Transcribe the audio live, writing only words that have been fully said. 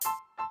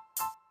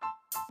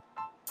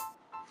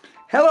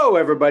Hello,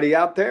 everybody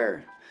out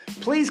there.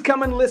 Please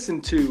come and listen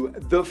to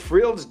The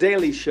Frields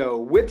Daily Show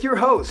with your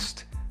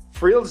host,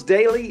 Frields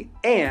Daily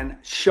and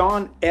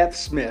Sean F.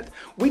 Smith.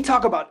 We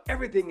talk about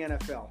everything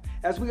NFL.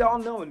 As we all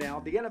know now,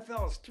 the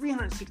NFL is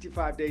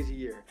 365 days a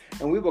year,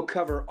 and we will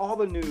cover all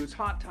the news,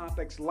 hot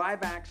topics,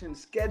 live action,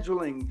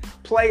 scheduling,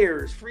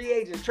 players, free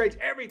agents, trades,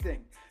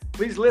 everything.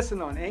 Please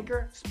listen on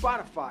Anchor,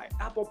 Spotify,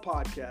 Apple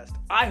Podcast,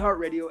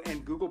 iHeartRadio,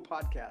 and Google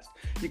Podcast.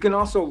 You can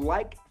also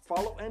like,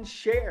 follow, and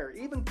share,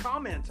 even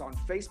comment on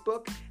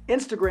Facebook,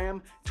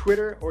 Instagram,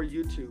 Twitter, or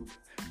YouTube.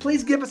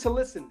 Please give us a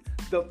listen.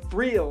 The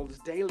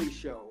Frields Daily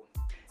Show.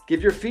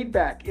 Give your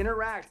feedback,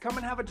 interact, come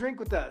and have a drink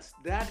with us.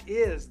 That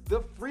is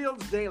The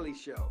Frields Daily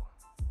Show.